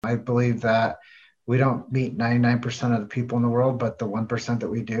I believe that we don't meet 99% of the people in the world, but the 1% that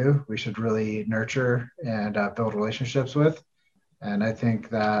we do, we should really nurture and build relationships with. And I think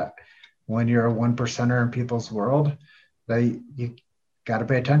that when you're a one percenter in people's world, that you got to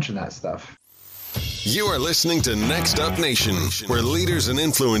pay attention to that stuff. You are listening to Next Up Nation, where leaders and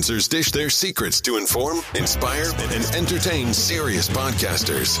influencers dish their secrets to inform, inspire, and entertain serious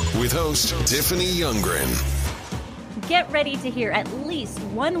podcasters with host Tiffany Youngren. Get ready to hear at least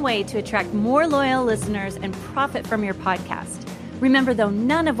one way to attract more loyal listeners and profit from your podcast. Remember, though,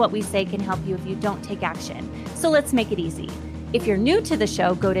 none of what we say can help you if you don't take action. So let's make it easy. If you're new to the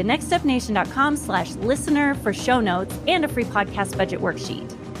show, go to nextupnation.com/listener for show notes and a free podcast budget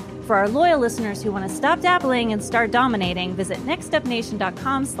worksheet. For our loyal listeners who want to stop dabbling and start dominating, visit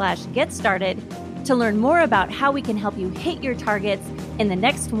nextupnation.com/get started to learn more about how we can help you hit your targets in the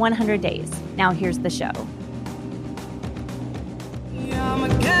next 100 days. Now here's the show. I'm a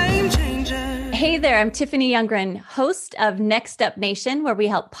game changer. Hey there, I'm Tiffany Youngren, host of Next Up Nation, where we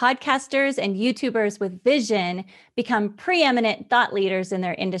help podcasters and YouTubers with vision become preeminent thought leaders in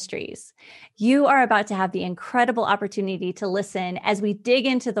their industries. You are about to have the incredible opportunity to listen as we dig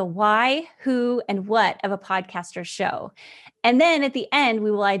into the why, who, and what of a podcaster show. And then at the end,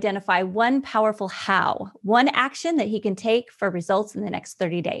 we will identify one powerful how, one action that he can take for results in the next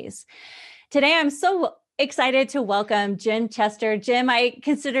 30 days. Today, I'm so excited to welcome Jim Chester. Jim, I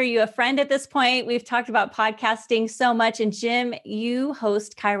consider you a friend at this point. We've talked about podcasting so much. And Jim, you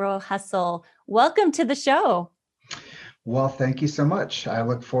host Chiro Hustle. Welcome to the show. Well, thank you so much. I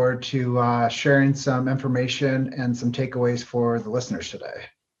look forward to sharing some information and some takeaways for the listeners today.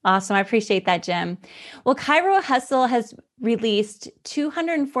 Awesome. I appreciate that, Jim. Well, Chiro Hustle has released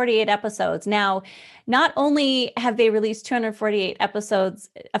 248 episodes. Now, not only have they released 248 episodes,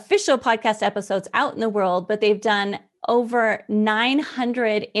 official podcast episodes out in the world, but they've done over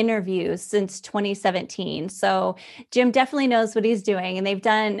 900 interviews since 2017. So Jim definitely knows what he's doing. And they've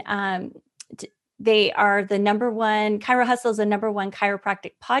done, they are the number one, Chiro Hustle is the number one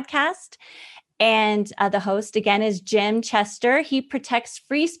chiropractic podcast. And the host, again, is Jim Chester. He protects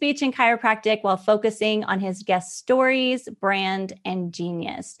free speech in chiropractic while focusing on his guest stories, brand, and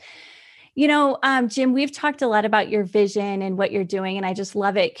genius. You know, Jim, we've talked a lot about your vision and what you're doing, and I just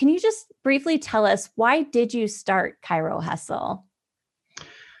love it. Can you just briefly tell us, why did you start Chiro Hustle?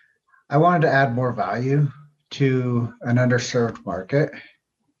 I wanted to add more value to an underserved market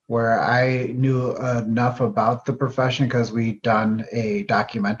where I knew enough about the profession because we'd done a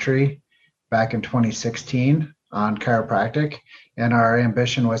documentary back in 2016 on chiropractic. And our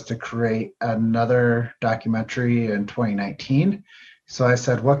ambition was to create another documentary in 2019. So I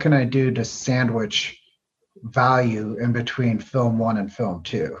said, what can I do to sandwich value in between film one and film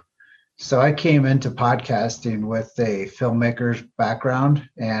two? So I came into podcasting with a filmmaker's background,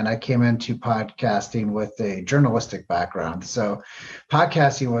 and I came into podcasting with a journalistic background. So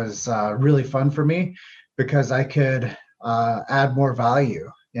podcasting was really fun for me because I could add more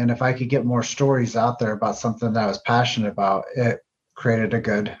value. And if I could get more stories out there about something that I was passionate about, it created a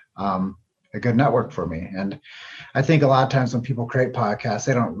good network for me. And I think a lot of times when people create podcasts,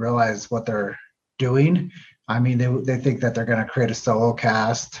 they don't realize what they're doing. I mean, they think that they're going to create a solo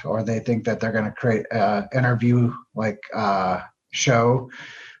cast, or they think that they're going to create an interview show,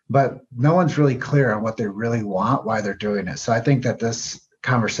 but no one's really clear on what they really want, why they're doing it. So I think that this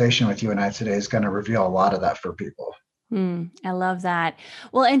conversation with you and I today is going to reveal a lot of that for people. I love that.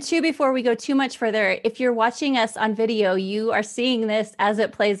 Well, and two, before we go too much further, if you're watching us on video, you are seeing this as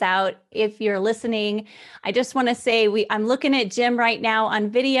it plays out. If you're listening, I just want to say I'm looking at Jim right now on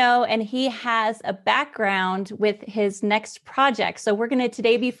video, and he has a background with his next project. So we're going to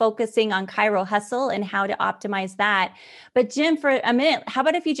today be focusing on Chiro Hustle and how to optimize that. But Jim, for a minute, how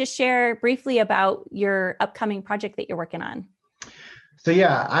about if you just share briefly about your upcoming project that you're working on? So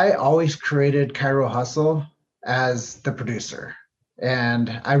yeah, I always created Chiro Hustle as the producer.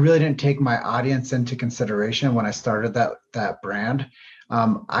 And I really didn't take my audience into consideration when I started that brand.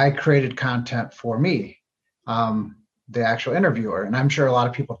 I created content for me, the actual interviewer. And I'm sure a lot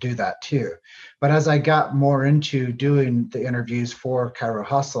of people do that too. But as I got more into doing the interviews for Chiro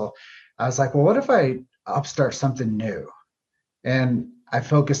Hustle, I was like, well, what if I upstart something new? And I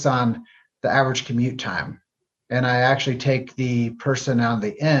focus on the average commute time. And I actually take the person on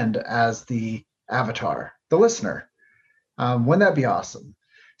the end as the avatar, the listener. Wouldn't that be awesome?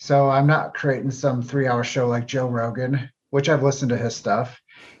 So I'm not creating some 3-hour show like Joe Rogan, which I've listened to his stuff.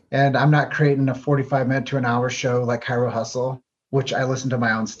 And I'm not creating a 45-minute to an hour show like Chiro Hustle, which I listen to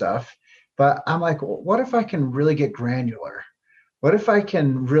my own stuff. But I'm like, what if I can really get granular? What if I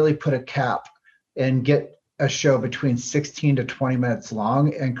can really put a cap and get a show between 16 to 20 minutes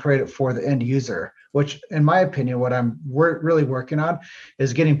long and create it for the end user, which in my opinion, what we're really working on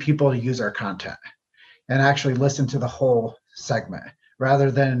is getting people to use our content and actually listen to the whole segment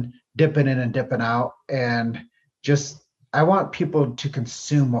rather than dipping in and dipping out. And just, I want people to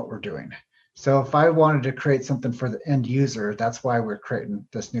consume what we're doing. So if I wanted to create something for the end user, that's why we're creating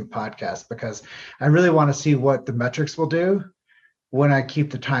this new podcast, because I really want to see what the metrics will do when I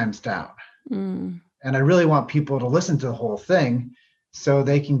keep the times down. Mm. And I really want people to listen to the whole thing so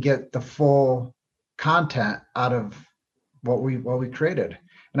they can get the full content out of what we created.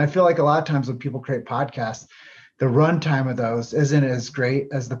 And I feel like a lot of times when people create podcasts, the runtime of those isn't as great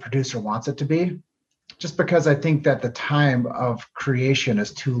as the producer wants it to be, just because I think that the time of creation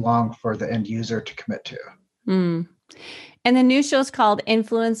is too long for the end user to commit to. Mm. And the new show is called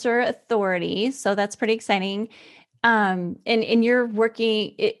Influencer Authority. So that's pretty exciting. And you're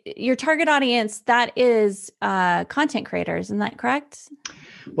working, your target audience, that is content creators. Isn't that correct?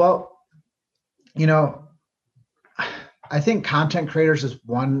 Well, I think content creators is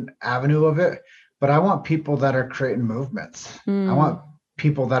one avenue of it, but I want people that are creating movements. I want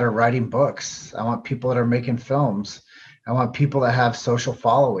people that are writing books. I want people that are making films. I want people that have social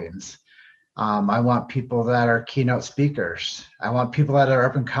followings. I want people that are keynote speakers. I want people that are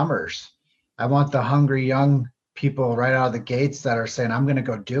up and comers. I want the hungry young people right out of the gates that are saying, I'm going to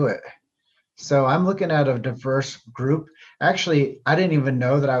go do it. So I'm looking at a diverse group. Actually, I didn't even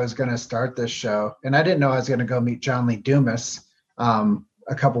know that I was going to start this show. And I didn't know I was going to go meet John Lee Dumas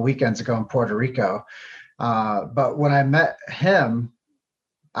a couple weekends ago in Puerto Rico. But when I met him,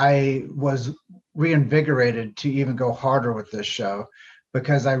 I was reinvigorated to even go harder with this show,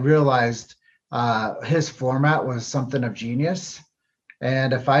 because I realized his format was something of genius.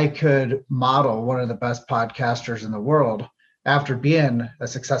 And if I could model one of the best podcasters in the world after being a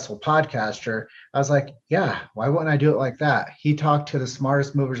successful podcaster, I was like, yeah, why wouldn't I do it like that? He talked to the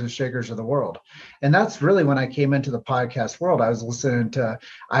smartest movers and shakers of the world. And that's really when I came into the podcast world. I was listening to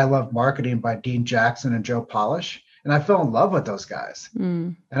I Love Marketing by Dean Jackson and Joe Polish. And I fell in love with those guys.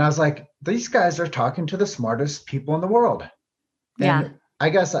 And I was like, these guys are talking to the smartest people in the world. Yeah. And I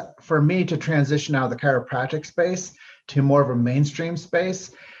guess for me to transition out of the chiropractic space to more of a mainstream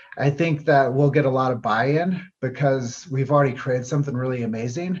space, I think that we'll get a lot of buy-in because we've already created something really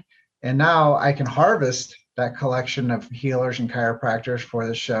amazing. And now I can harvest that collection of healers and chiropractors for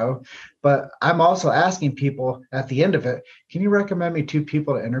the show. But I'm also asking people at the end of it, can you recommend me 2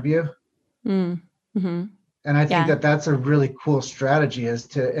 people to interview? Mm-hmm. And I think that that's a really cool strategy, is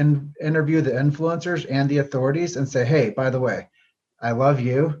to interview the influencers and the authorities and say, hey, by the way, I love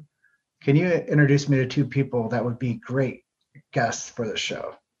you. Can you introduce me to 2 people that would be great guests for the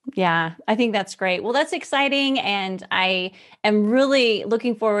show? Yeah, I think that's great. Well, that's exciting. And I am really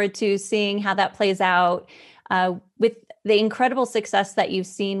looking forward to seeing how that plays out with the incredible success that you've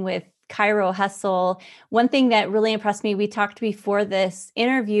seen with Chiro Hustle. One thing that really impressed me, we talked before this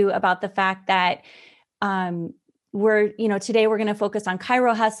interview about the fact that today we're going to focus on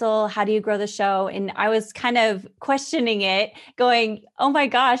Chiro Hustle. How do you grow the show? And I was kind of questioning it, going, oh my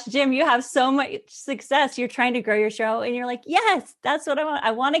gosh, Jim, you have so much success. You're trying to grow your show. And you're like, yes, that's what I want.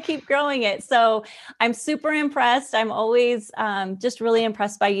 I want to keep growing it. So I'm super impressed. I'm always just really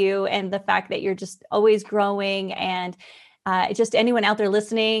impressed by you and the fact that you're just always growing. And just anyone out there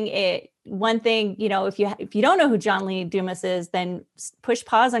listening, one thing, if you don't know who John Lee Dumas is, then push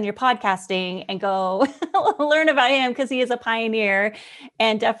pause on your podcasting and go learn about him, because he is a pioneer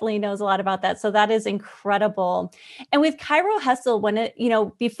and definitely knows a lot about that. So that is incredible. And with Chiro Hustle,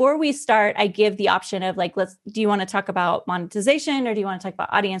 before we start, I give the option of do you want to talk about monetization or do you want to talk about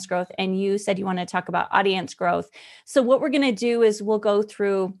audience growth? And you said you want to talk about audience growth. So what we're going to do is we'll go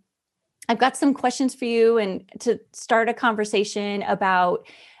through, I've got some questions for you and to start a conversation about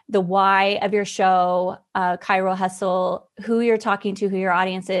the why of your show, Chiro Hustle, who you're talking to, who your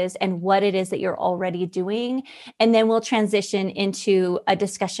audience is, and what it is that you're already doing. And then we'll transition into a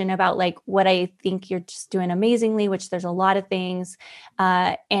discussion about what I think you're just doing amazingly, which there's a lot of things.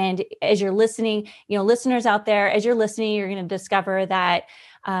 And as you're listening, listeners out there, as you're listening, you're going to discover that,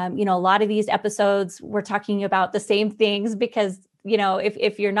 a lot of these episodes, we're talking about the same things because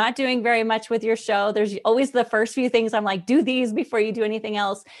if you're not doing very much with your show, there's always the first few things I'm like, do these before you do anything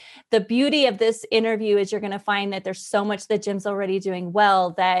else. The beauty of this interview is you're going to find that there's so much that Jim's already doing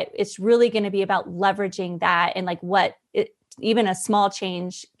well that it's really going to be about leveraging that and even a small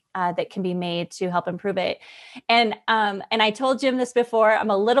change that can be made to help improve it. And I told Jim this before. I'm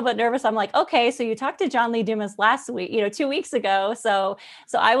a little bit nervous. I'm like, okay, so you talked to John Lee Dumas last week, 2 weeks ago. So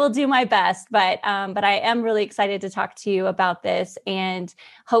I will do my best, but I am really excited to talk to you about this and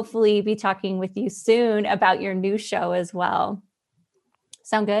hopefully be talking with you soon about your new show as well.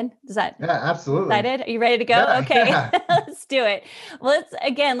 Sound good? Yeah, absolutely. Excited? Are you ready to go? Yeah, okay, yeah. Let's do it.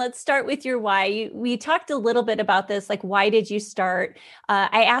 Let's start with your why. We talked a little bit about this, like, why did you start?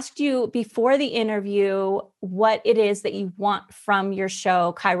 I asked you before the interview what it is that you want from your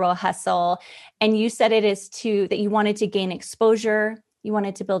show, Chiro Hustle. And you said it is that you wanted to gain exposure, you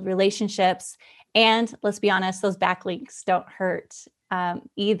wanted to build relationships, and let's be honest, those backlinks don't hurt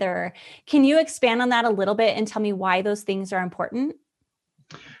either. Can you expand on that a little bit and tell me why those things are important?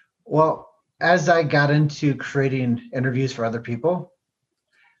 Well, as I got into creating interviews for other people,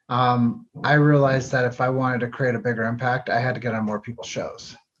 I realized that if I wanted to create a bigger impact, I had to get on more people's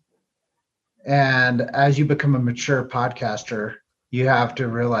shows. And as you become a mature podcaster, you have to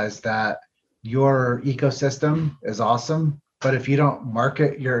realize that your ecosystem is awesome, but if you don't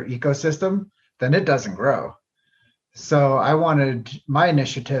market your ecosystem, then it doesn't grow. So my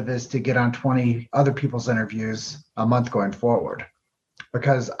initiative is to get on 20 other people's interviews a month going forward,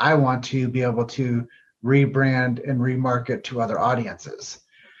 because I want to be able to rebrand and remarket to other audiences.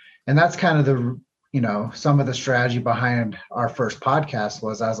 And that's kind of some of the strategy behind our first podcast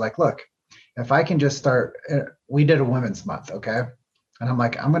was I was like, look, if I can just start, we did a women's month. Okay. And I'm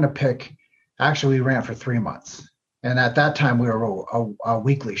like, I'm going to actually we ran for 3 months. And at that time we were a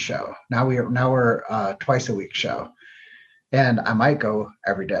weekly show. Now we're a twice a week show, and I might go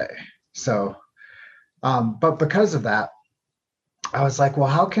every day. So, but because of that, I was like, well,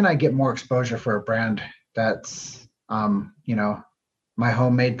 how can I get more exposure for a brand that's, my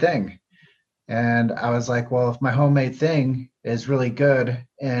homemade thing? And I was like, well, if my homemade thing is really good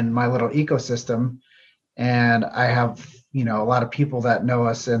in my little ecosystem, and I have, a lot of people that know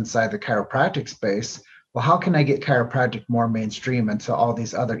us inside the chiropractic space, well, how can I get chiropractic more mainstream into all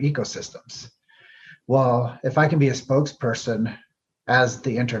these other ecosystems? Well, if I can be a spokesperson as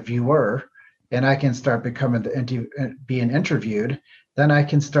the interviewer, and I can start becoming being interviewed, then I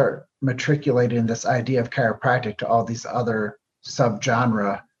can start matriculating this idea of chiropractic to all these other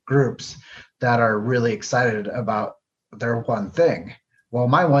subgenre groups that are really excited about their one thing. Well,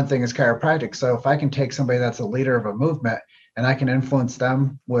 my one thing is chiropractic. So if I can take somebody that's a leader of a movement and I can influence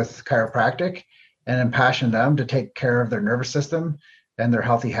them with chiropractic and impassion them to take care of their nervous system and their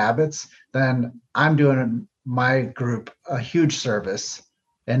healthy habits, then I'm doing my group a huge service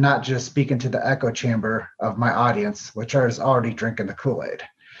and not just speaking to the echo chamber of my audience, which is already drinking the Kool-Aid.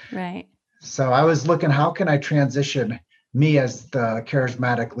 Right. So I was looking, how can I transition me as the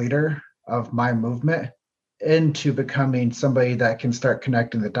charismatic leader of my movement into becoming somebody that can start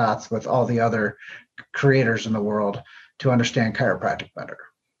connecting the dots with all the other creators in the world to understand chiropractic better.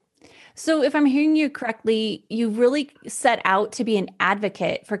 So if I'm hearing you correctly, you really set out to be an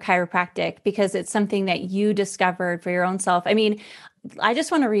advocate for chiropractic because it's something that you discovered for your own self. I mean, I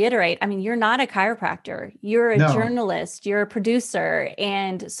just want to reiterate, you're not a chiropractor, you're a journalist, you're a producer.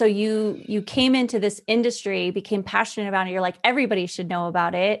 And so you came into this industry, became passionate about it. You're like, everybody should know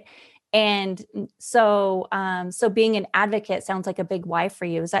about it. And so being an advocate sounds like a big why for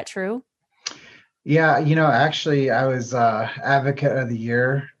you. Is that true? Yeah. Actually I was advocate of the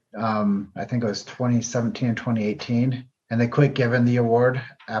year. I think it was 2017 and 2018, and they quit giving the award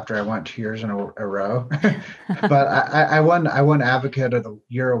after I went 2 years in a row. But I won advocate of the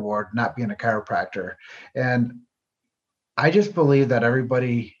year award, not being a chiropractor. And I just believe that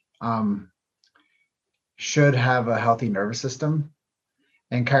everybody should have a healthy nervous system,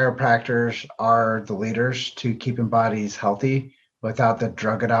 and chiropractors are the leaders to keeping bodies healthy without the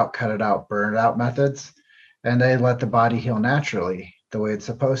drug it out, cut it out, burn it out methods. And they let the body heal naturally the way it's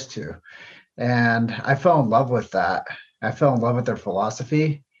supposed to. And I fell in love with that. I fell in love with their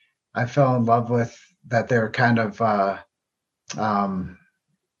philosophy. I fell in love with that they're kind of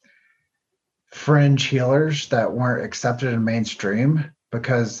fringe healers that weren't accepted in mainstream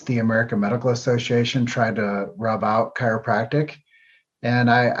because the American Medical Association tried to rub out chiropractic.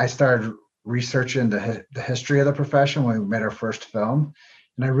 And I started researching the history of the profession when we made our first film.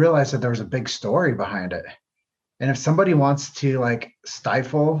 And I realized that there was a big story behind it. And if somebody wants to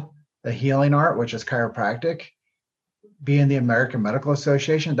stifle the healing art, which is chiropractic, being the American Medical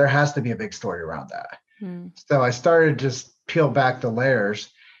Association, there has to be a big story around that. So I started just peel back the layers,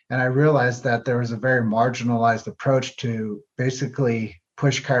 and I realized that there was a very marginalized approach to basically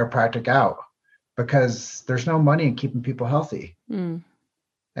push chiropractic out because there's no money in keeping people healthy. And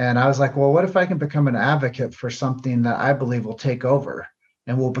I was like, well, what if I can become an advocate for something that I believe will take over?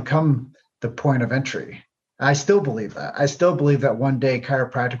 and will become the point of entry. I still believe that. I still believe that one day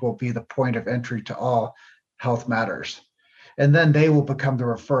chiropractic will be the point of entry to all health matters. And then they will become the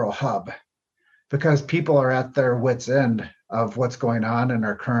referral hub because people are at their wits' end of what's going on in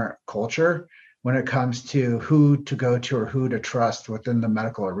our current culture when it comes to who to go to or who to trust within the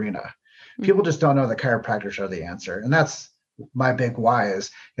medical arena. People just don't know that chiropractors are the answer. And that's my big why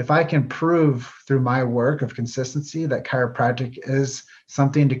is if I can prove through my work of consistency that chiropractic is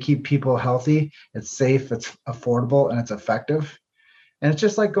something to keep people healthy, it's safe, it's affordable, and it's effective. And it's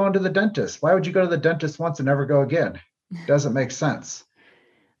just like going to the dentist. Why would you go to the dentist once and never go again? It doesn't make sense.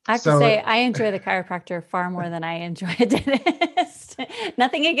 I have to say, I enjoy the chiropractor far more than I enjoy a dentist.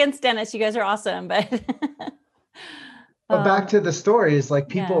 Nothing against dentists. You guys are awesome. But back to the stories, like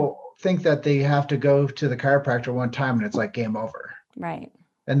people think that they have to go to the chiropractor one time and it's like game over. Right.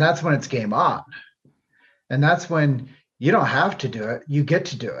 And that's when it's game on. And that's when you don't have to do it. You get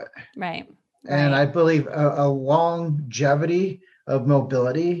to do it. Right. And I believe a longevity of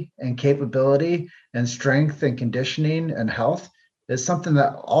mobility and capability and strength and conditioning and health is something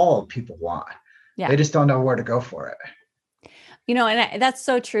that all people want. Yeah. They just don't know where to go for it. And that's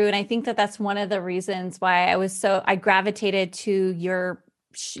so true. And I think that that's one of the reasons why I gravitated to your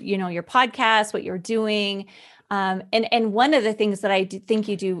podcast, what you're doing. And one of the things that I think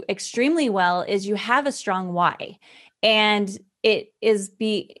you do extremely well is you have a strong why. And it is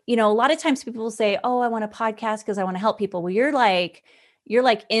a lot of times people will say, oh, I want a podcast because I want to help people. Well, you're like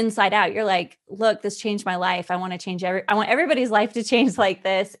inside out. You're like, look, this changed my life. I want to change I want everybody's life to change like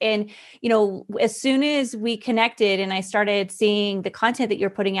this. And, as soon as we connected and I started seeing the content that you're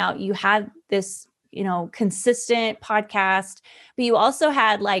putting out, you had this, consistent podcast, but you also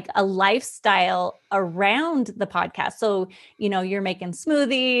had like a lifestyle around the podcast. So, you're making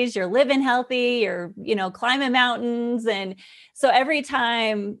smoothies, you're living healthy, you're, climbing mountains. And so every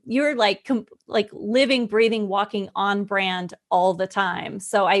time you're like living, breathing, walking on brand all the time.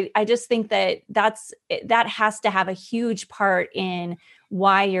 So I just think that has to have a huge part in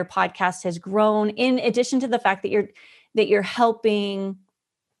why your podcast has grown, in addition to the fact that you're helping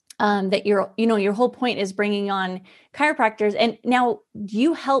that your whole point is bringing on chiropractors. And now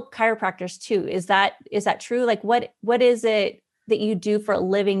you help chiropractors too. Is that true? Like what is it that you do for a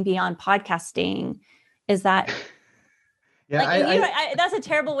living beyond podcasting? Is that that's a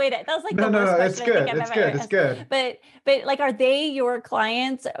terrible way to, that was like the worst question I think I've ever asked. It's good. But like, are they your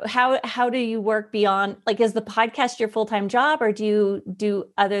clients? How do you work beyond, like, is the podcast your full-time job or do you do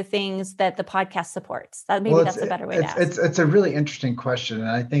other things that the podcast supports? That's a better way to ask. It's a really interesting question. And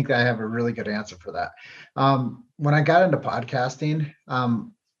I think I have a really good answer for that. When I got into podcasting,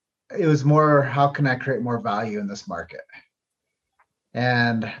 it was more, how can I create more value in this market?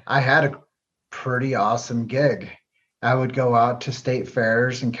 And I had a pretty awesome gig. I would go out to state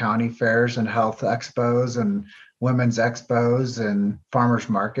fairs and county fairs and health expos and women's expos and farmers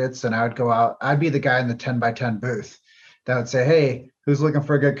markets. And I would go out, I'd be the guy in the 10 by 10 booth that would say, hey, who's looking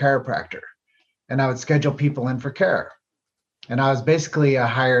for a good chiropractor? And I would schedule people in for care. And I was basically a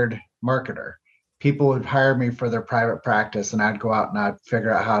hired marketer. People would hire me for their private practice and I'd go out and I'd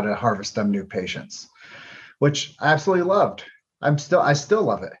figure out how to harvest them new patients, which I absolutely loved. I still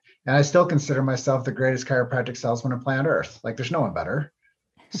love it. And I still consider myself the greatest chiropractic salesman on planet Earth. Like there's no one better.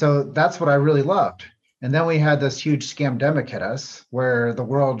 So that's what I really loved. And then we had this huge scamdemic hit us where the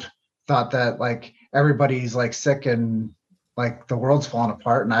world thought that like everybody's like sick and like the world's falling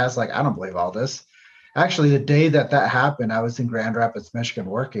apart. And I was like, I don't believe all this. Actually, the day that happened, I was in Grand Rapids, Michigan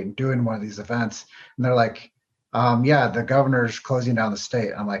working, doing one of these events. And they're like, yeah, the governor's closing down the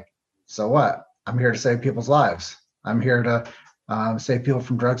state. I'm like, so what? I'm here to save people's lives. I'm here to save people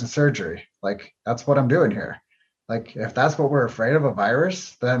from drugs and surgery. Like, that's what I'm doing here. Like, if that's what we're afraid of, a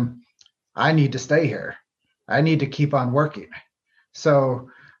virus, then I need to stay here. I need to keep on working. So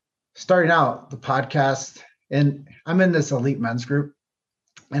starting out the podcast, and I'm in this elite men's group.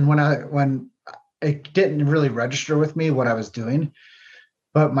 And when it didn't really register with me what I was doing,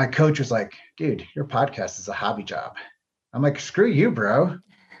 but my coach was like, dude, your podcast is a hobby job. I'm like, screw you, bro.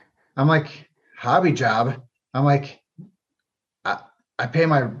 I'm like, hobby job. I'm like, I pay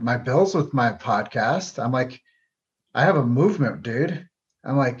my bills with my podcast. I'm like, I have a movement, dude.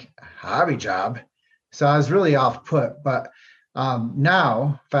 I'm like, hobby job. So I was really off put. But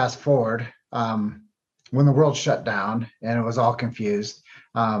now, fast forward, when the world shut down and it was all confused,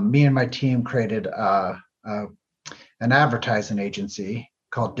 me and my team created an advertising agency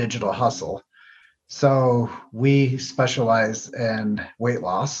called Digital Hustle. So we specialize in weight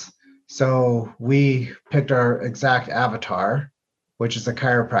loss. So we picked our exact avatar, which is a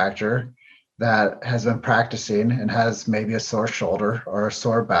chiropractor that has been practicing and has maybe a sore shoulder or a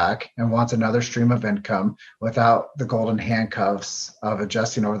sore back and wants another stream of income without the golden handcuffs of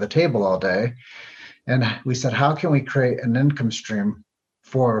adjusting over the table all day. And we said, how can we create an income stream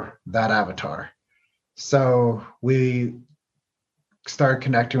for that avatar? So we started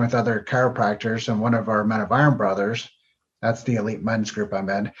connecting with other chiropractors, and one of our Men of Iron brothers, that's the elite men's group I'm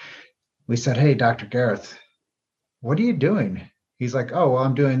in, we said, hey, Dr. Gareth, what are you doing? He's like, oh, well,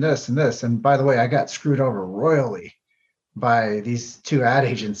 I'm doing this and this. And by the way, I got screwed over royally by these 2 ad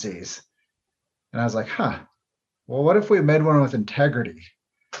agencies. And I was like, well, what if we made one with integrity?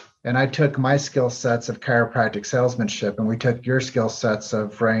 And I took my skill sets of chiropractic salesmanship, and we took your skill sets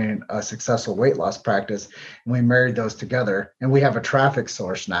of running a successful weight loss practice, and we married those together. And we have a traffic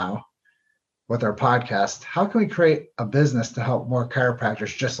source now with our podcast. How can we create a business to help more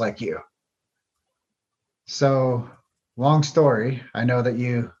chiropractors just like you? So long story, I know that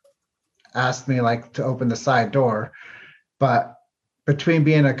you asked me like to open the side door, but between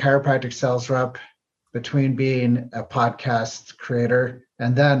being a chiropractic sales rep, between being a podcast creator,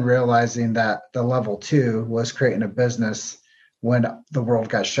 and then realizing that the level 2 was creating a business when the world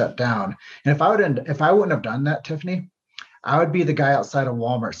got shut down. And if I wouldn't have done that, Tiffany, I would be the guy outside of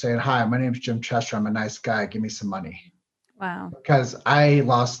Walmart saying, hi, my name's Jim Chester. I'm a nice guy. Give me some money. Wow. Because I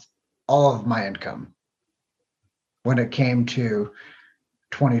lost all of my income when it came to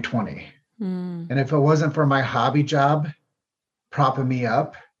 2020. And if it wasn't for my hobby job propping me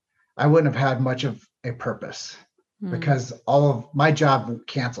up, I wouldn't have had much of a purpose because all of my job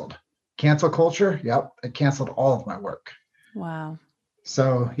canceled. Cancel culture. Yep. It canceled all of my work. Wow.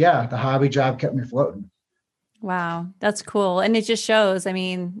 So yeah, the hobby job kept me floating. Wow. That's cool. And it just shows, I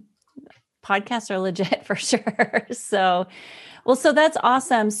mean, podcasts are legit for sure. So that's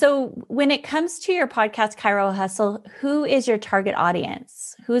awesome. So when it comes to your podcast, Chiro Hustle, who is your target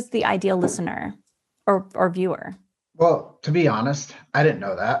audience? Who is the ideal listener or viewer? Well, to be honest, I didn't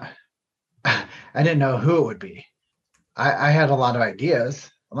know that. I didn't know who it would be. I had a lot of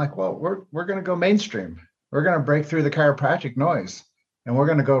ideas. I'm like, well, we're going to go mainstream. We're going to break through the chiropractic noise, and we're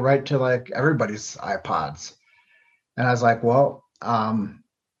going to go right to like everybody's iPods. And I was like, well,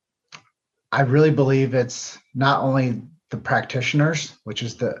 I really believe it's not only the practitioners, which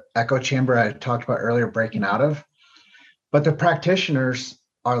is the echo chamber I talked about earlier, breaking out of, but the practitioners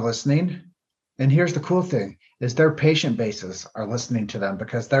are listening. And here's the cool thing is their patient bases are listening to them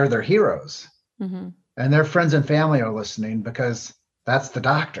because they're their heroes. And their friends and family are listening because that's the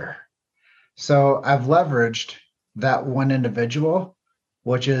doctor. So I've leveraged that one individual,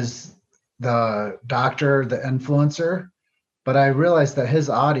 which is the doctor, the influencer, but I realized that his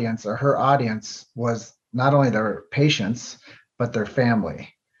audience or her audience was not only their patients, but their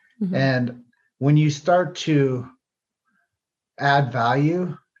family. And when you start to add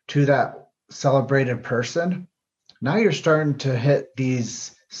value to that celebrated person, now you're starting to hit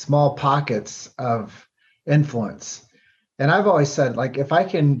these small pockets of influence. And I've always said, like, if I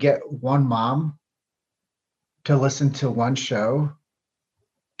can get one mom to listen to one show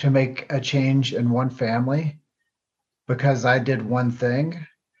to make a change in one family because I did one thing,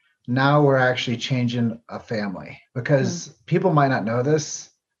 now we're actually changing a family. Because people might not know this,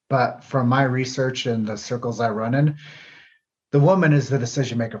 but from my research and the circles I run in, the woman is the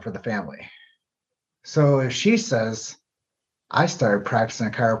decision maker for the family. So if she says, I started practicing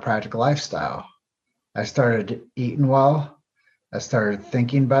a chiropractic lifestyle, I started eating well, I started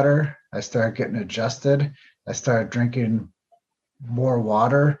thinking better, I started getting adjusted, I started drinking more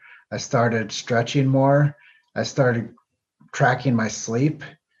water, I started stretching more, I started tracking my sleep.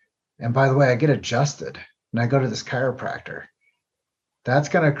 And by the way, I get adjusted and I go to this chiropractor. That's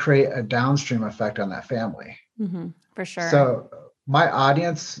going to create a downstream effect on that family. For sure. So my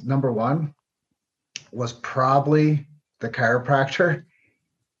audience, number one, was probably the chiropractor.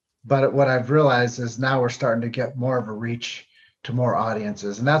 But what I've realized is now we're starting to get more of a reach to more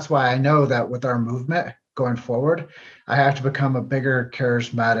audiences. And that's why I know that with our movement going forward, I have to become a bigger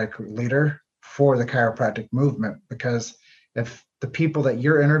charismatic leader for the chiropractic movement. Because if the people that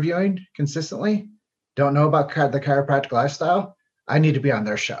you're interviewing consistently don't know about the chiropractic lifestyle, I need to be on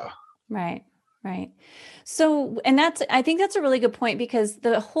their show. Right. So, and I think that's a really good point, because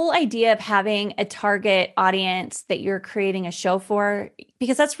the whole idea of having a target audience that you're creating a show for,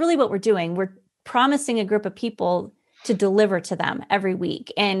 because that's really what we're doing. We're promising a group of people to deliver to them every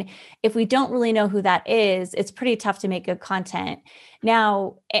week. And if we don't really know who that is, it's pretty tough to make good content.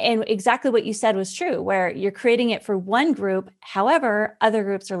 Now, and exactly what you said was true, where you're creating it for one group. However, other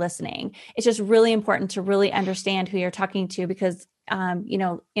groups are listening. It's just really important to really understand who you're talking to, because,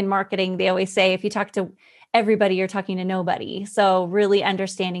 in marketing, they always say, if you talk to everybody, you're talking to nobody. So really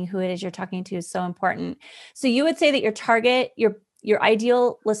understanding who it is you're talking to is so important. So you would say that your target, your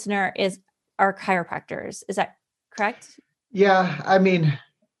ideal listener are chiropractors. Is that correct? Yeah, I mean,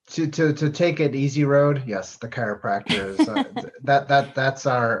 to take it easy road, yes, the chiropractors. That's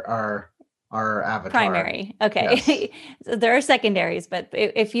our avatar. Primary. Okay. Yes. So there are secondaries, but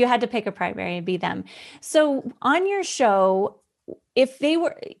if you had to pick a primary, it'd be them. So on your show, if they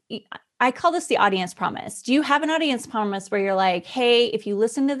were, I call this the audience promise. Do you have an audience promise where you're like, hey, if you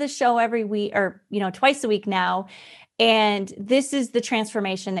listen to the show every week or, twice a week now, and this is the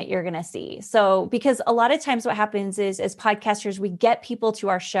transformation that you're going to see. So, because a lot of times what happens is as podcasters, we get people to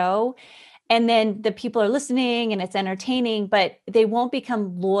our show and then the people are listening and it's entertaining, but they won't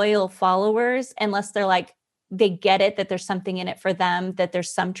become loyal followers unless they're like, they get it, that there's something in it for them, that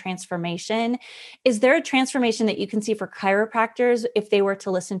there's some transformation. Is there a transformation that you can see for chiropractors if they were to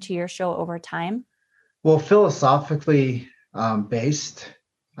listen to your show over time? Well, philosophically based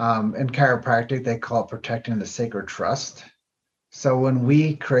in chiropractic, they call it protecting the sacred trust. So when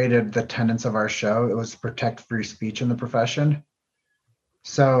we created the tenets of our show, it was to protect free speech in the profession.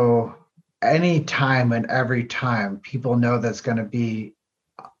 So any time and every time people know that's going to be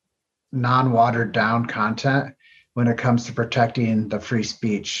non-watered down content when it comes to protecting the free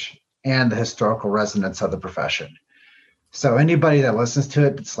speech and the historical resonance of the profession. So anybody that listens to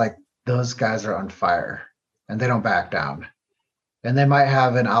it, it's like those guys are on fire and they don't back down. And they might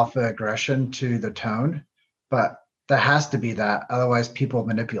have an alpha aggression to the tone, but there has to be that. Otherwise, people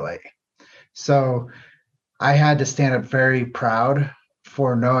manipulate. So I had to stand up very proud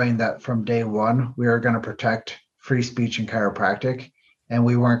for knowing that from day one, we were going to protect free speech in chiropractic. And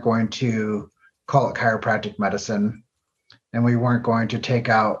we weren't going to call it chiropractic medicine. And we weren't going to take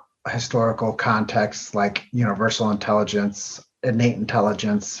out historical contexts like universal intelligence, innate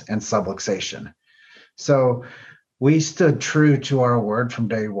intelligence, and subluxation. So we stood true to our word from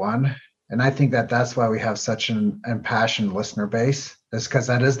day one. And I think that that's why we have such an impassioned listener base, is because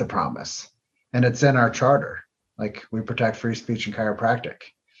that is the promise. And it's in our charter. Like, we protect free speech in chiropractic.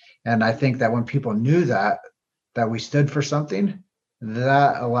 And I think that when people knew that we stood for something,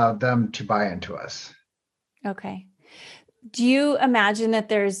 that allowed them to buy into us. Okay. Do you imagine that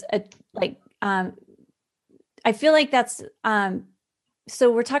there's I feel like that's,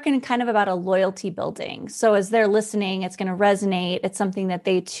 so we're talking kind of about a loyalty building. So as they're listening, it's going to resonate. It's something that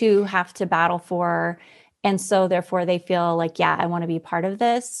they too have to battle for. And so therefore they feel like, yeah, I want to be part of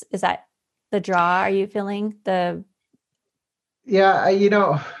this. Is that the draw? Are you feeling the?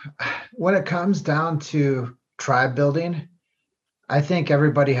 Yeah. When it comes down to tribe building, I think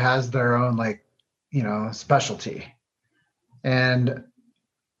everybody has their own specialty. And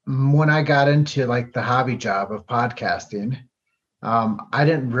when I got into the hobby job of podcasting, I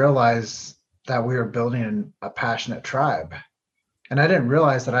didn't realize that we were building a passionate tribe. And I didn't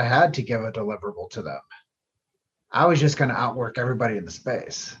realize that I had to give a deliverable to them. I was just going to outwork everybody in the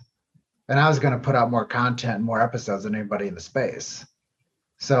space. And I was going to put out more content and more episodes than anybody in the space.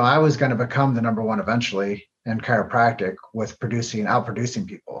 So I was going to become the number one eventually in chiropractic with outproducing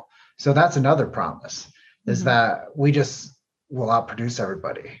people. So that's another promise, is that we just will outproduce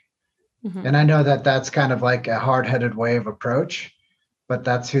everybody. Mm-hmm. And I know that that's kind of like a hard-headed way of approach, but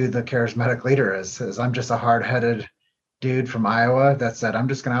that's who the charismatic leader is I'm just a hard-headed dude from Iowa that said, I'm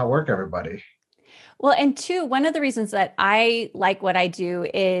just going to outwork everybody. Well, and two, one of the reasons that I like what I do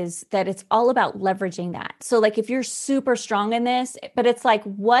is that it's all about leveraging that. So if you're super strong in this, but it's like,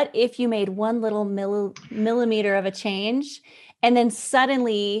 what if you made one little millimeter of a change and then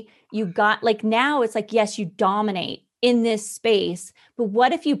suddenly you got now it's like, yes, you dominate in this space, but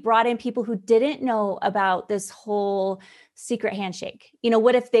what if you brought in people who didn't know about this whole secret handshake?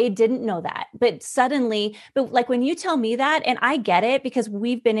 What if they didn't know that, but suddenly, when you tell me that, and I get it because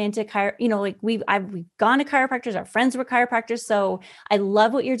we've been into we've gone to chiropractors, our friends were chiropractors. So I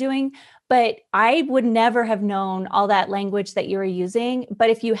love what you're doing, but I would never have known all that language that you were using. But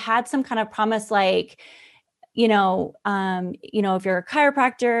if you had some kind of promise, if you're a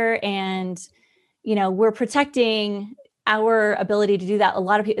chiropractor and, we're protecting our ability to do that, a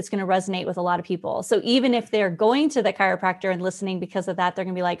lot of people, it's going to resonate with a lot of people. So even if they're going to the chiropractor and listening because of that, they're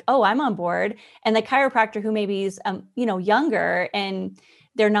going to be like, oh, I'm on board. And the chiropractor who maybe is, younger and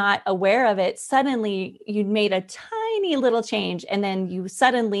they're not aware of it, suddenly you made a tiny little change. And then you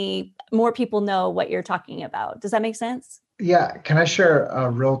suddenly, more people know what you're talking about. Does that make sense? Yeah. Can I share a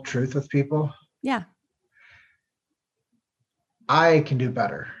real truth with people? Yeah. I can do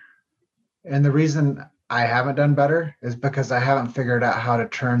better. And the reason I haven't done better is because I haven't figured out how to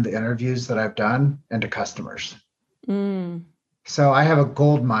turn the interviews that I've done into customers. So I have a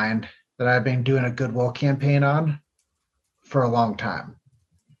gold mine that I've been doing a goodwill campaign on for a long time,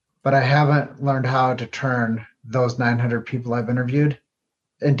 but I haven't learned how to turn those 900 people I've interviewed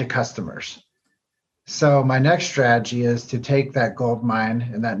into customers. So my next strategy is to take that gold mine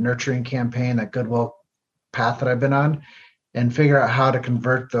and that nurturing campaign, that goodwill path that I've been on, and figure out how to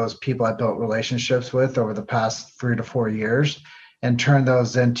convert those people I built relationships with over the past 3 to 4 years and turn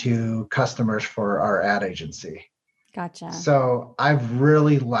those into customers for our ad agency. Gotcha. So I've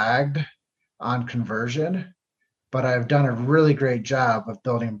really lagged on conversion, but I've done a really great job of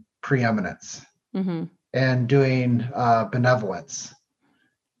building preeminence and doing benevolence.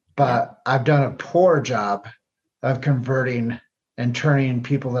 But I've done a poor job of converting and turning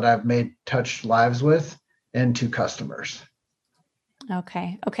people that I've made touched lives with into customers.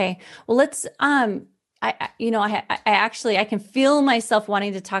 Okay. Well, let's, I can feel myself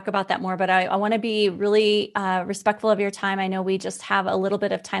wanting to talk about that more, but I want to be really respectful of your time. I know we just have a little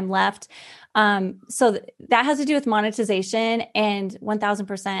bit of time left. So that has to do with monetization, and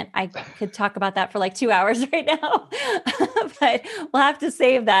 1000%. I could talk about that for like 2 hours right now, but we'll have to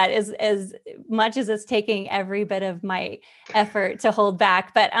save that as much as it's taking every bit of my effort to hold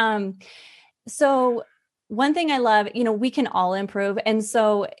back. But, so one thing I love, we can all improve. And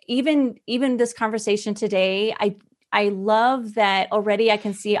so even this conversation today, I love that already I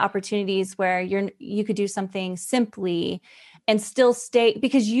can see opportunities where you could do something simply and still stay,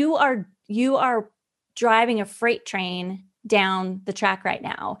 because you are driving a freight train down the track right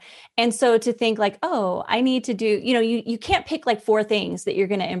now. And so to think like, oh, I need to do, you can't pick like 4 things that you're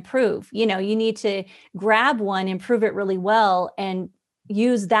going to improve. You need to grab one, improve it really well, and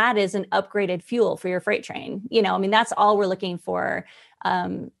use that as an upgraded fuel for your freight train. That's all we're looking for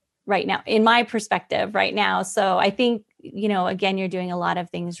right now, in my perspective right now. So I think, again, you're doing a lot of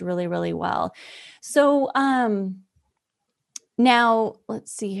things really, really well. So now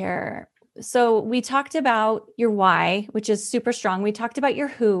let's see here. So we talked about your why, which is super strong. We talked about your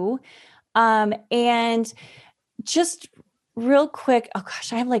who, and just real quick. Oh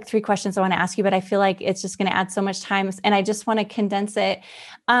gosh, I have like 3 questions I want to ask you, but I feel like it's just going to add so much time, and I just want to condense it.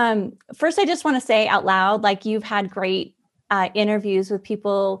 First, I just want to say out loud, like, you've had great interviews with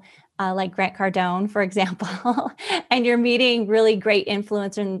people like Grant Cardone, for example, and you're meeting really great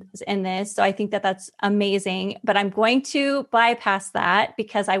influencers in this. So I think that that's amazing, but I'm going to bypass that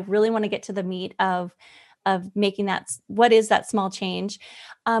because I really want to get to the meat of making that. What is that small change?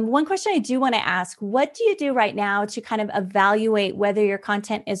 One question I do want to ask, what do you do right now to kind of evaluate whether your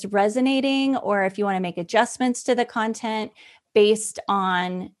content is resonating, or if you want to make adjustments to the content based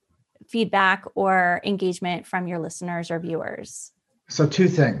on feedback or engagement from your listeners or viewers? So 2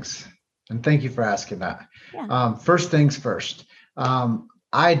 things, and thank you for asking that. Yeah. First things first,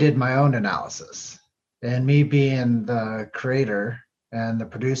 I did my own analysis, and me being the creator and the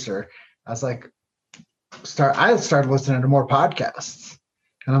producer, I was like, I started listening to more podcasts,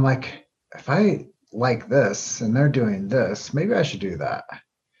 and I'm like, if I like this and they're doing this, maybe I should do that.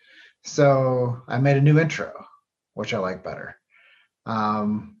 So I made a new intro, which I like better.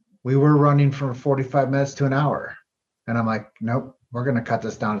 We were running from 45 minutes to an hour, and I'm like, nope, we're going to cut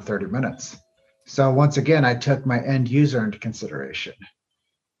this down to 30 minutes. So once again, I took my end user into consideration.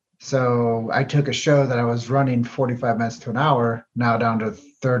 So I took a show that I was running 45 minutes to an hour, now down to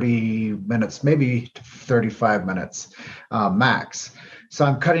 30 minutes, maybe 35 minutes max. So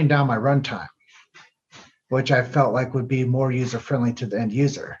I'm cutting down my runtime, which I felt like would be more user-friendly to the end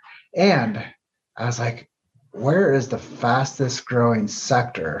user. And I was like, where is the fastest growing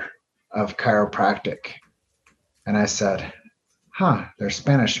sector of chiropractic? And I said, they're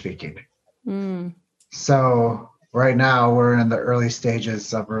Spanish speaking. So right now we're in the early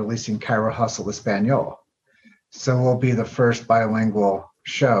stages of releasing Chiro Hustle Espanol. So we'll be the first bilingual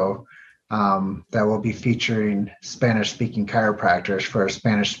show that will be featuring Spanish speaking chiropractors for a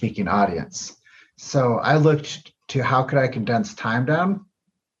Spanish speaking audience. So I looked to how could I condense time down,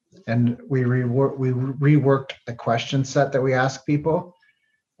 and we reworked the question set that we ask people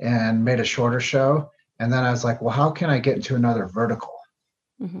and made a shorter show. And then I was like, well, how can I get into another vertical?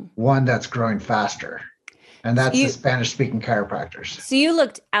 One that's growing faster. And that's the Spanish speaking chiropractors. So you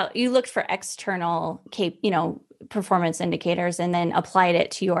looked for external performance indicators and then applied it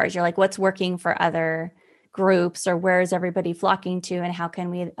to yours. You're like, what's working for other groups, or where is everybody flocking to, and how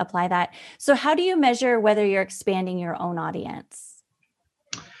can we apply that? So how do you measure whether you're expanding your own audience?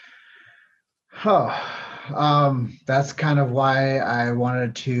 That's kind of why I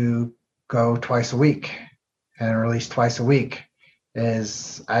wanted to go twice a week and release twice a week,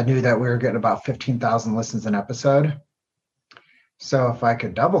 is I knew that we were getting about 15,000 listens an episode. So if I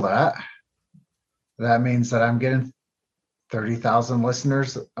could double that, that means that I'm getting 30,000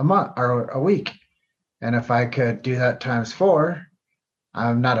 listeners a month or a week. And if I could do that times 4,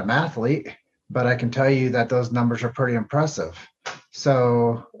 I'm not a mathlete, but I can tell you that those numbers are pretty impressive.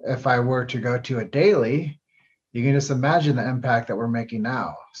 So if I were to go to a daily, you can just imagine the impact that we're making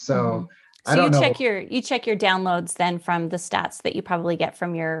now. So I So don't know. you check your downloads then from the stats that you probably get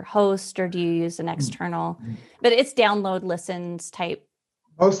from your host, or do you use an external? But it's download listens type.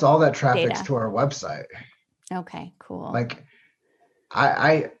 Most all that traffic's data. to our website. Okay, cool. Like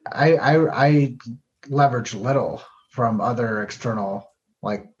I leverage little from other external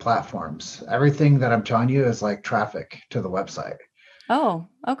like platforms. Everything that I'm telling you is like traffic to the website. Oh,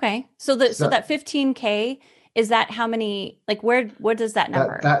 okay. So that 15K, is that how many, like where does that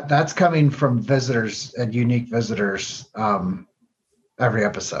number? That's coming from visitors and unique visitors every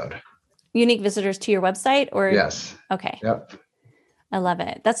episode. Unique visitors to your website, or? Yes. Okay. Yep. I love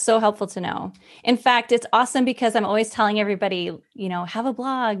it. That's so helpful to know. In fact, it's awesome because I'm always telling everybody, have a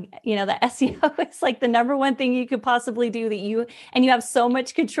blog, the SEO is like the number one thing you could possibly do you have so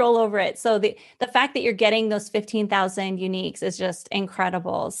much control over it. So the fact that you're getting those 15,000 uniques is just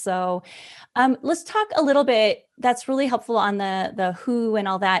incredible. So let's talk a little bit. That's really helpful on the who and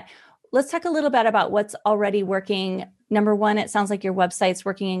all that. Let's talk a little bit about what's already working. Number one, it sounds like your website's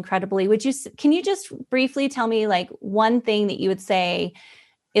working incredibly. Can you just briefly tell me like one thing that you would say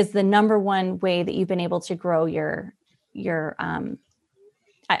is the number one way that you've been able to grow your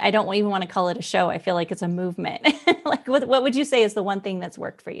I don't even want to call it a show. I feel like it's a movement. Like what would you say is the one thing that's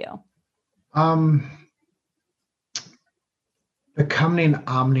worked for you? Becoming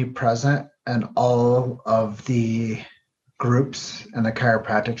omnipresent in all of the groups in the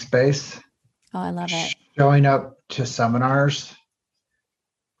chiropractic space. Oh, I love it. Showing up to seminars,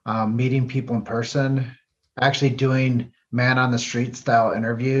 meeting people in person, actually doing man on the street style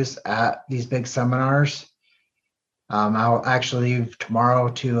interviews at these big seminars. I'll actually leave tomorrow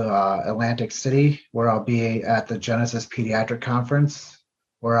to Atlantic City, where I'll be at the Genesis Pediatric Conference,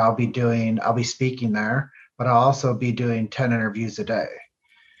 where I'll be speaking there, but I'll also be doing 10 interviews a day.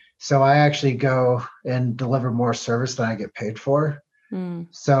 So I actually go and deliver more service than I get paid for.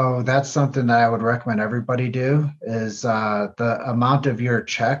 So that's something that I would recommend everybody do is the amount of your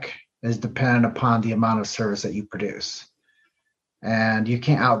check is dependent upon the amount of service that you produce. And you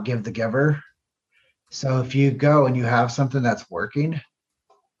can't outgive the giver. So if you go and you have something that's working,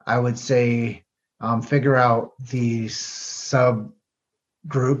 I would say figure out the sub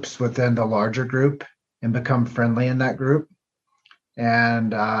groups within the larger group and become friendly in that group,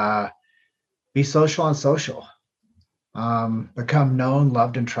 and be social on social. Become known,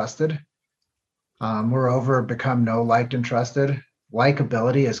 loved, and trusted. Moreover, become know, liked, and trusted.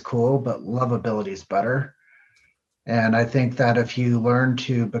 Likability is cool, but lovability is better. And I think that if you learn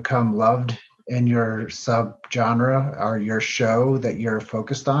to become loved in your subgenre or your show that you're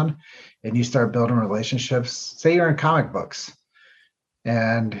focused on, and you start building relationships, say you're in comic books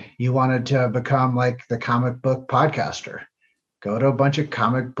and you wanted to become like the comic book podcaster, go to a bunch of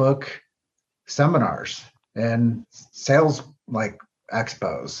comic book seminars and sales like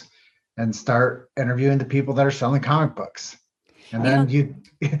expos and start interviewing the people that are selling comic books. And then you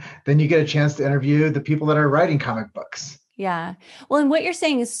get a chance to interview the people that are writing comic books. Yeah. Well, and what you're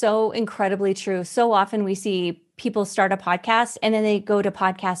saying is so incredibly true. So often we see people start a podcast and then they go to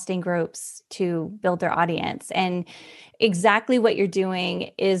podcasting groups to build their audience. And exactly what you're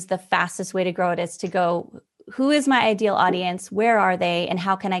doing is the fastest way to grow it, is to go, who is my ideal audience? Where are they? And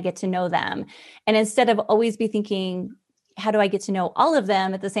how can I get to know them? And instead of always be thinking, how do I get to know all of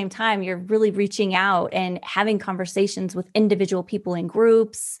them at the same time, you're really reaching out and having conversations with individual people in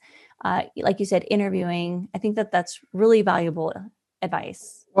groups. Like you said, interviewing. I think that that's really valuable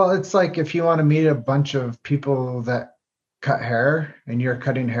advice. Well, it's like if you want to meet a bunch of people that cut hair and you're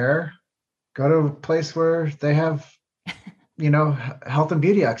cutting hair, go to a place where they have, health and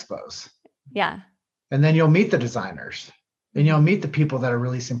beauty expos. Yeah. And then you'll meet the designers and you'll meet the people that are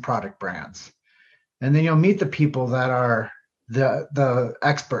releasing product brands. And then you'll meet the people that are the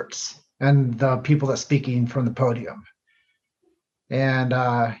experts and the people that speaking from the podium. And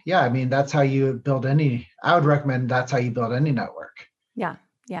that's how you build I would recommend that's how you build any network. Yeah.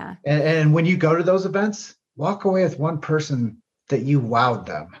 Yeah. And when you go to those events, walk away with one person that you wowed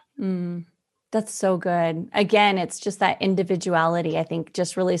them. That's so good. Again, it's just that individuality, I think,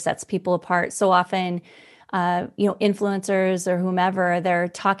 just really sets people apart. So often, influencers or whomever, they're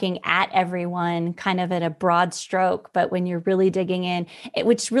talking at everyone kind of at a broad stroke. But when you're really digging in,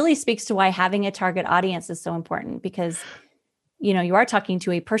 which really speaks to why having a target audience is so important, because you are talking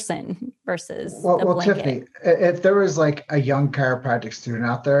to a person versus a Well, blanket. Tiffany, if there was like a young chiropractic student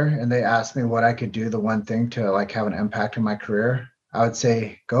out there and they asked me what I could do, the one thing to like have an impact in my career, I would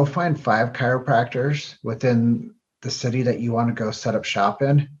say go find 5 chiropractors within the city that you want to go set up shop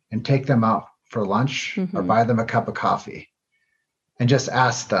in and take them out for lunch or Mhm. buy them a cup of coffee and just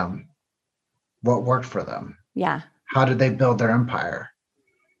ask them what worked for them. Yeah. How did they build their empire?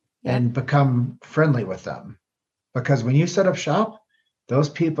 Yep. And become friendly with them. Because when you set up shop, those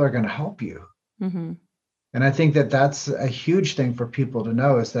people are going to help you. Mhm. And I think that that's a huge thing for people to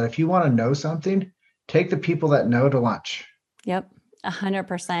know is that if you want to know something, take the people that know to lunch. Yep.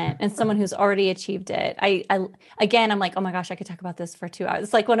 100%. And someone who's already achieved it. Again, I'm like, oh my gosh, I could talk about this for 2 hours.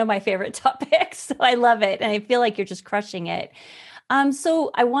 It's like one of my favorite topics. So I love it. And I feel like you're just crushing it. So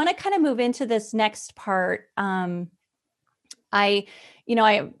I want to kind of move into this next part. I'm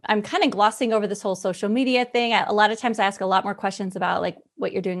kind of glossing over this whole social media thing. A lot of times I ask a lot more questions about like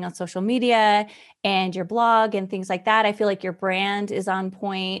what you're doing on social media and your blog and things like that. I feel like your brand is on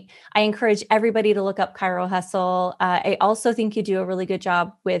point. I encourage everybody to look up Chiro Hustle. I also think you do a really good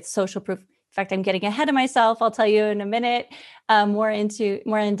job with social proof. In fact, I'm getting ahead of myself. I'll tell you in a minute, more in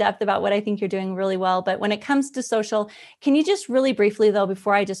depth about what I think you're doing really well. But when it comes to social, can you just really briefly though,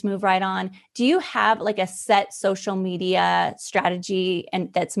 before I just move right on, do you have like a set social media strategy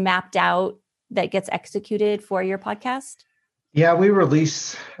and that's mapped out that gets executed for your podcast? Yeah, we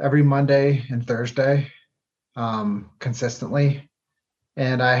release every Monday and Thursday consistently.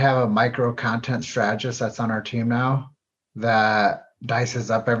 And I have a micro content strategist that's on our team now that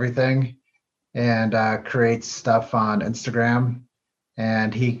dices up everything and creates stuff on Instagram.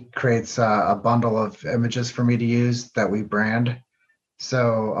 And he creates a bundle of images for me to use that we brand.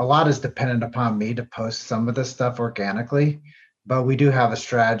 So a lot is dependent upon me to post some of this stuff organically. But we do have a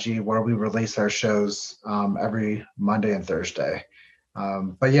strategy where we release our shows every Monday and Thursday.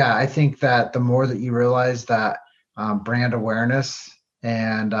 But yeah, I think that the more that you realize that brand awareness,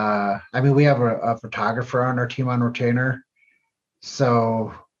 and we have a photographer on our team on retainer.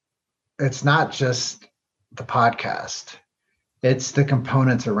 So it's not just the podcast, it's the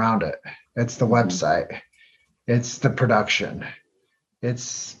components around it. It's the website, it's the production,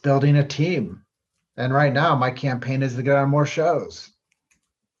 it's building a team. And right now, my campaign is to get on more shows.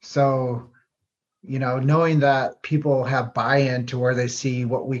 So, knowing that people have buy-in to where they see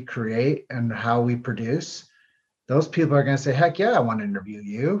what we create and how we produce, those people are going to say, heck yeah, I want to interview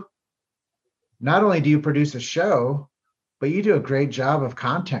you. Not only do you produce a show, but you do a great job of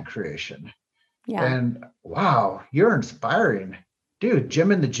content creation. Yeah. And wow, you're inspiring. Dude,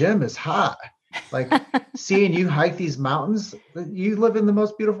 Gym in the Gym is hot. Like seeing you hike these mountains, you live in the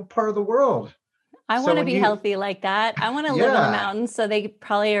most beautiful part of the world. I So want to when be you- healthy like that. I want to live in the Yeah. mountains. So they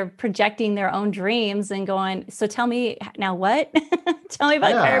probably are projecting their own dreams and going, so tell me now what? Tell me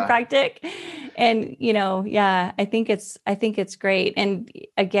about Yeah. chiropractic. And, I think it's great. And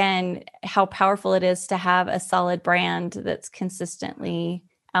again, how powerful it is to have a solid brand that's consistently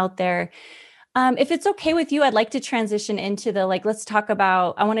out there. If it's okay with you, I'd like to transition into let's talk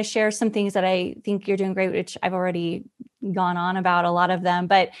about, I want to share some things that I think you're doing great, which I've already gone on about a lot of them,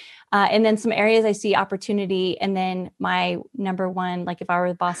 but, and then some areas I see opportunity. And then my number one, like if I were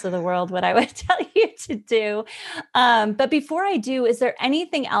the boss of the world, what I would tell you to do. But before I do, is there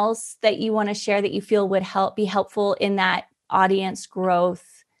anything else that you want to share that you feel would be helpful in that audience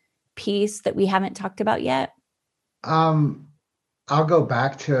growth piece that we haven't talked about yet? I'll go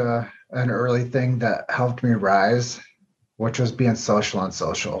back to an early thing that helped me rise, which was being social on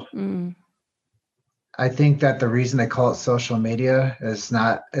social. I think that the reason they call it social media is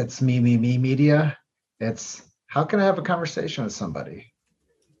not it's me media. It's how can I have a conversation with somebody?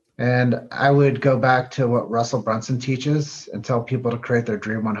 And I would go back to what Russell Brunson teaches and tell people to create their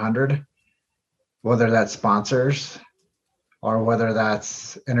Dream 100, whether that's sponsors or whether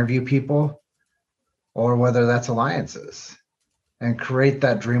that's interview people or whether that's alliances, and create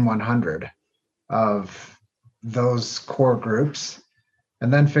that Dream 100 of those core groups,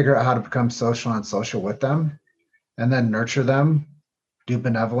 and then figure out how to become social on social with them, and then nurture them, do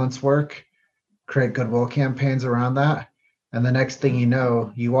benevolence work, create goodwill campaigns around that. And the next thing you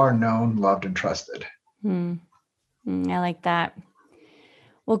know, you are known, loved, and trusted. I like that.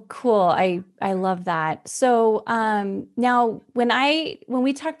 Well, cool. I love that. So now when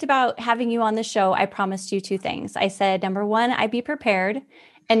we talked about having you on the show, I promised you 2 things. I said, number 1, I'd be prepared.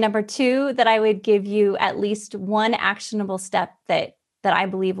 And number 2, that I would give you at least one actionable step that I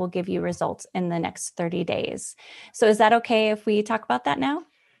believe will give you results in the next 30 days. So is that okay if we talk about that now?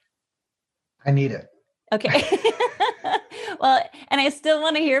 I need it. Okay. Well, and I still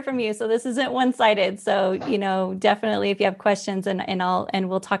want to hear from you. So this isn't one-sided. So, definitely if you have questions and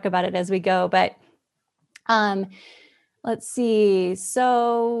we'll talk about it as we go. But let's see.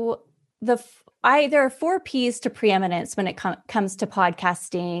 So there are 4 P's to preeminence when it comes to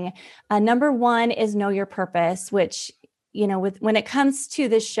podcasting. Number 1 is know your purpose, which, when it comes to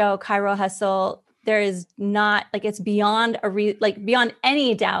this show, Chiro Hustle, there is not it's beyond beyond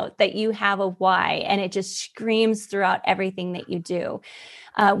any doubt that you have a why, and it just screams throughout everything that you do.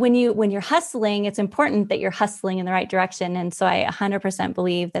 When you're hustling, it's important that you're hustling in the right direction. And so I 100%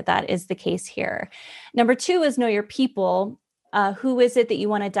 believe that is the case here. Number 2 is know your people. Who is it that you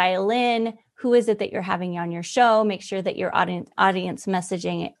want to dial in? Who is it that you're having on your show? Make sure that your audience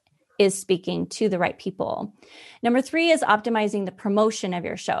messaging is speaking to the right people. Number 3 is optimizing the promotion of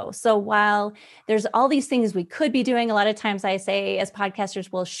your show. So while there's all these things we could be doing, a lot of times I say as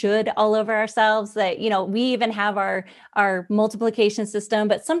podcasters, we'll should all over ourselves that, we even have our multiplication system,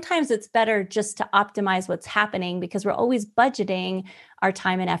 but sometimes it's better just to optimize what's happening because we're always budgeting our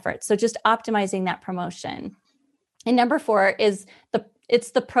time and effort. So just optimizing that promotion. And number 4 is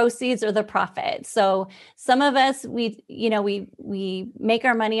it's the proceeds or the profit. So some of us, we make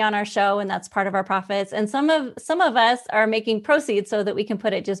our money on our show and that's part of our profits. And some of us are making proceeds so that we can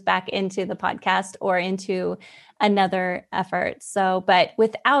put it just back into the podcast or into another effort. So, but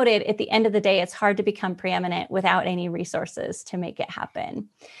without it, at the end of the day, it's hard to become preeminent without any resources to make it happen.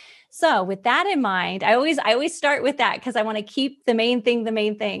 So with that in mind, I always start with that because I want to keep the main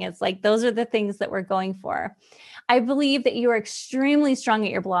thing. It's those are the things that we're going for. I believe that you are extremely strong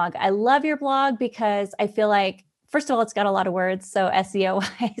at your blog. I love your blog because I feel like, first of all, it's got a lot of words. So SEO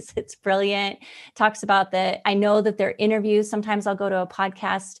wise, it's brilliant. Talks about I know that there are interviews. Sometimes I'll go to a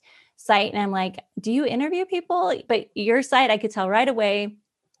podcast site and I'm like, do you interview people? But your site, I could tell right away.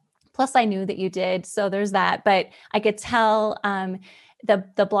 Plus I knew that you did. So there's that, but I could tell,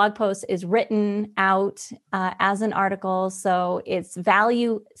 the blog post is written out as an article. So it's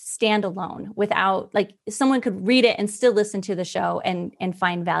value standalone without someone could read it and still listen to the show and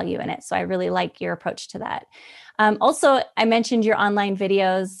find value in it. So I really like your approach to that. Also, I mentioned your online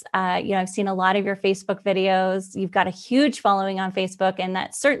videos. I've seen a lot of your Facebook videos. You've got a huge following on Facebook, and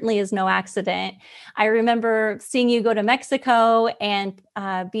that certainly is no accident. I remember seeing you go to Mexico and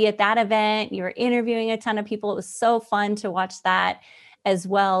be at that event. You were interviewing a ton of people. It was so fun to watch that as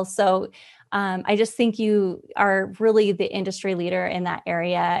well. So I just think you are really the industry leader in that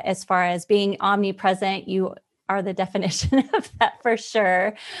area as far as being omnipresent. You are the definition of that for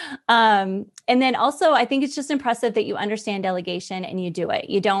sure. And then also, I think it's just impressive that you understand delegation and you do it.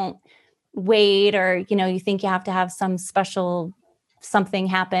 You don't wait or, you think you have to have some special something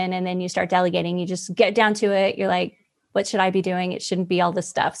happen and then you start delegating. You just get down to it. You're like, what should I be doing? It shouldn't be all this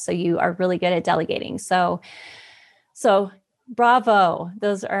stuff. So you are really good at delegating. So bravo.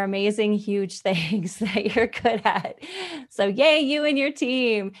 Those are amazing, huge things that you're good at. So yay, you and your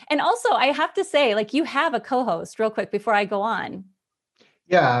team. And also I have to say, you have a co-host real quick before I go on.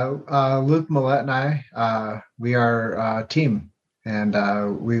 Yeah. Luke Millette and I, we are a team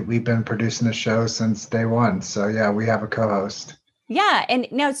and we've been producing the show since day one. So yeah, we have a co-host. Yeah. And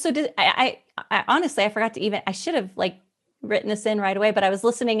now, so I honestly, I forgot to I should have written this in right away, but I was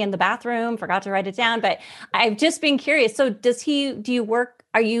listening in the bathroom, forgot to write it down, but I've just been curious. So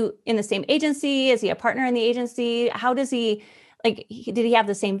are you in the same agency? Is he a partner in the agency? How does he, did he have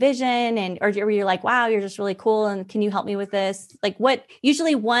the same vision or were you like, wow, you're just really cool. And can you help me with this? What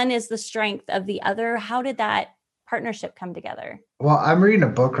usually one is the strength of the other. How did that partnership come together? Well, I'm reading a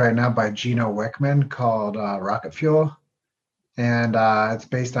book right now by Gino Wickman called Rocket Fuel. And it's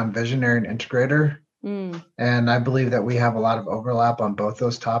based on Visionary and Integrator. And I believe that we have a lot of overlap on both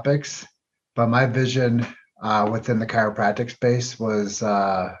those topics. But my vision within the chiropractic space was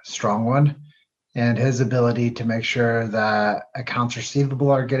a strong one. And his ability to make sure that accounts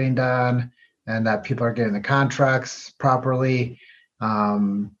receivable are getting done and that people are getting the contracts properly.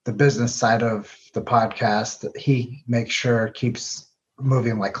 The business side of the podcast, he makes sure keeps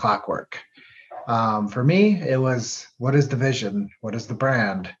moving like clockwork. For me, it was, what is the vision? What is the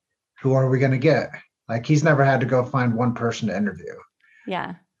brand? Who are we going to get? He's never had to go find one person to interview.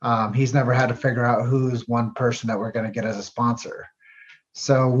 Yeah. He's never had to figure out who's one person that we're going to get as a sponsor.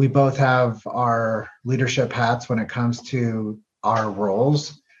 So we both have our leadership hats when it comes to our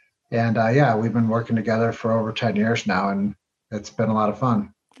roles. And we've been working together for over 10 years now, and it's been a lot of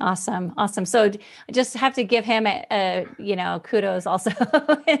fun. Awesome. So I just have to give him kudos also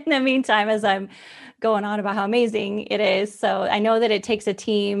in the meantime, as I'm going on about how amazing it is. So I know that it takes a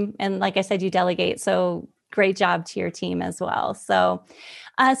team, and like I said, you delegate. So great job to your team as well. So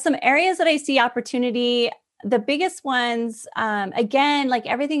some areas that I see opportunity, the biggest ones, again, like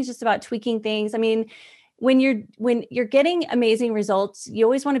everything's just about tweaking things. I mean, when you're getting amazing results, you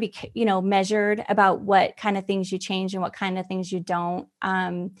always want to be, measured about what kind of things you change and what kind of things you don't.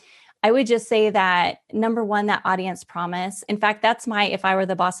 I would just say that number one, that audience promise. In fact, that's if I were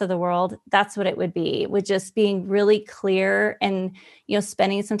the boss of the world, that's what it would be, with just being really clear and,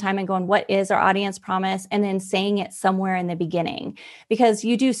 spending some time and going, what is our audience promise? And then saying it somewhere in the beginning, because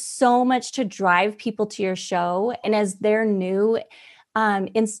you do so much to drive people to your show. And as they're new,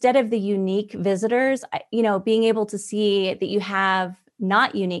 instead of the unique visitors, being able to see that you have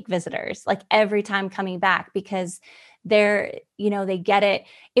not unique visitors, like every time coming back, because they get it.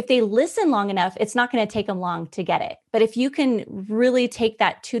 If they listen long enough, it's not going to take them long to get it. But if you can really take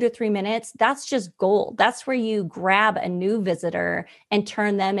that 2 to 3 minutes, that's just gold. That's where you grab a new visitor and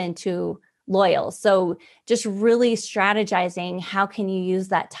turn them into loyal. So just really strategizing, how can you use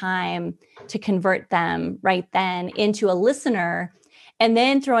that time to convert them right then into a listener, and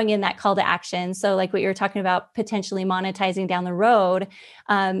then throwing in that call to action. So like what you were talking about, potentially monetizing down the road,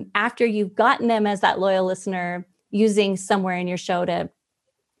 after you've gotten them as that loyal listener, using somewhere in your show to,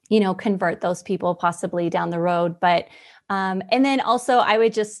 convert those people possibly down the road. But, and then also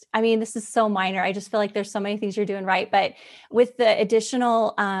this is so minor. I just feel like there's so many things you're doing right. But with the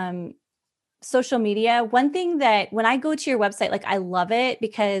additional, social media, one thing that when I go to your website, like I love it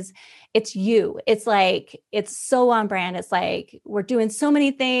because it's you. It's like, it's so on brand. It's like, we're doing so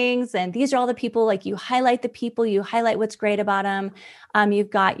many things and these are all the people, like you highlight the people, you highlight what's great about them. You've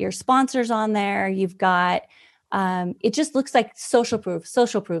got your sponsors on there. You've got, it just looks like social proof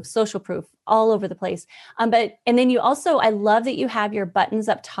all over the place. And then you also, I love that you have your buttons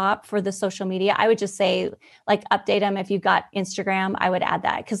up top for the social media. I would just say like update them. If you've got Instagram, I would add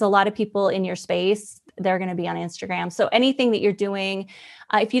that, because a lot of people in your space, they're going to be on Instagram. So anything that you're doing,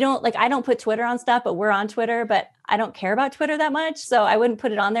 if you don't I don't put Twitter on stuff, but we're on Twitter, but I don't care about Twitter that much. So I wouldn't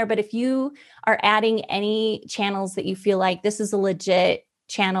put it on there. But if you are adding any channels that you feel like this is a legit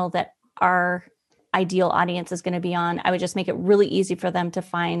channel that our ideal audience is going to be on, I would just make it really easy for them to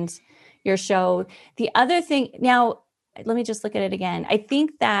find your show. The other thing, now, let me just look at it again. I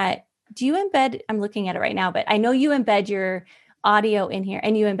think that, do you embed, I'm looking at it right now, but I know you embed your audio in here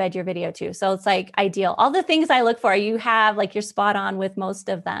and you embed your video too. So it's like ideal. All the things I look for, you have, like you're spot on with most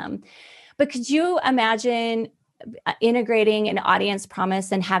of them. But could you imagine integrating an audience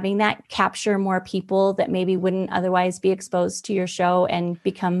promise and having that capture more people that maybe wouldn't otherwise be exposed to your show and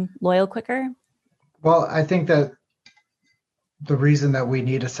become loyal quicker? Well, I think that the reason that we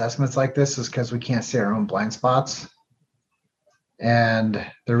need assessments like this is because we can't see our own blind spots. And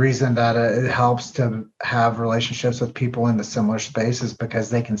the reason that it helps to have relationships with people in the similar space is because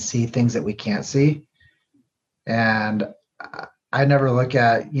they can see things that we can't see. And I never look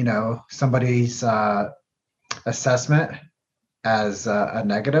at, somebody's assessment as a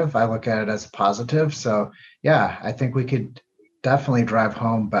negative. I look at it as a positive. So yeah, I think we could definitely drive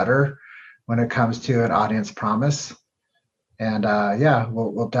home better when it comes to an audience promise. And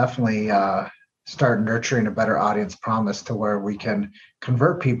we'll definitely start nurturing a better audience promise to where we can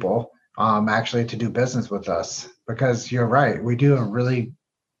convert people actually to do business with us. Because you're right, we do a really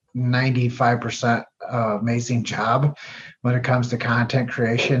 95% amazing job when it comes to content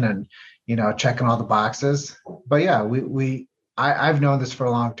creation and, checking all the boxes. But yeah, I've known this for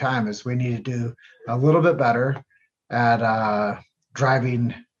a long time, is we need to do a little bit better at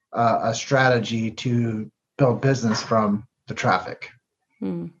driving a strategy to build business from the traffic.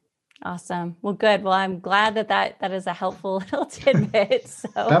 Awesome. Well, good. Well, I'm glad that is a helpful little tidbit. So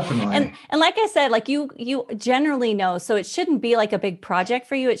definitely. And like I said, like you generally know, so it shouldn't be like a big project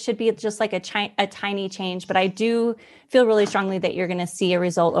for you. It should be just like a tiny change, but I do feel really strongly that you're going to see a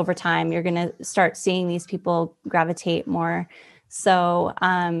result over time. You're going to start seeing these people gravitate more. So,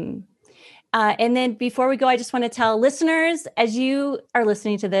 and then before we go, I just want to tell listeners, as you are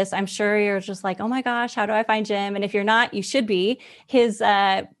listening to this, I'm sure you're just like, oh my gosh, how do I find Jim? And if you're not, you should be. His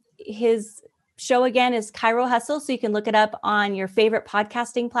show again is Chiro Hustle. So you can look it up on your favorite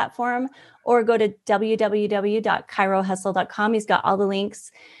podcasting platform or go to www.chirohustle.com. He's got all the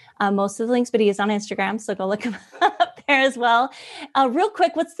links, most of the links, but he is on Instagram. So go look him up there as well. Real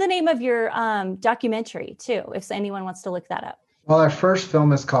quick, what's the name of your documentary too, if anyone wants to look that up? Well, our first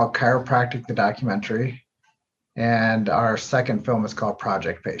film is called Chiropractic, the documentary. And our second film is called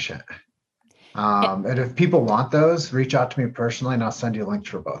Project Patient. And if people want those, reach out to me personally and I'll send you links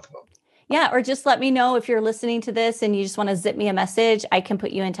for both of them. Yeah. Or just let me know if you're listening to this and you just want to zip me a message. I can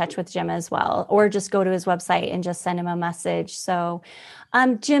put you in touch with Jim as well, or just go to his website and just send him a message. So,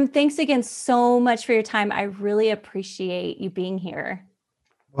 Jim, thanks again so much for your time. I really appreciate you being here.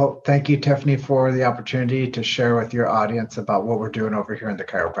 Well, thank you, Tiffany, for the opportunity to share with your audience about what we're doing over here in the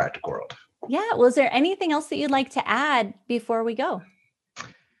chiropractic world. Yeah. Well, is there anything else that you'd like to add before we go?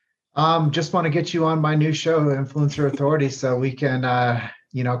 Just want to get you on my new show, Influencer Authority, so we can,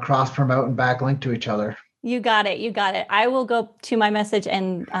 cross promote and backlink to each other. You got it. You got it. I will go to my message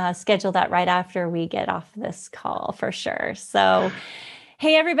and schedule that right after we get off this call for sure. So,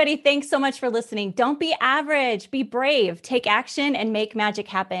 hey, everybody, thanks so much for listening. Don't be average, be brave, take action, and make magic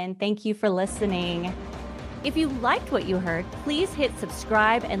happen. Thank you for listening. If you liked what you heard, please hit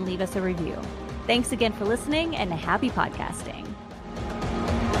subscribe and leave us a review. Thanks again for listening and happy podcasting.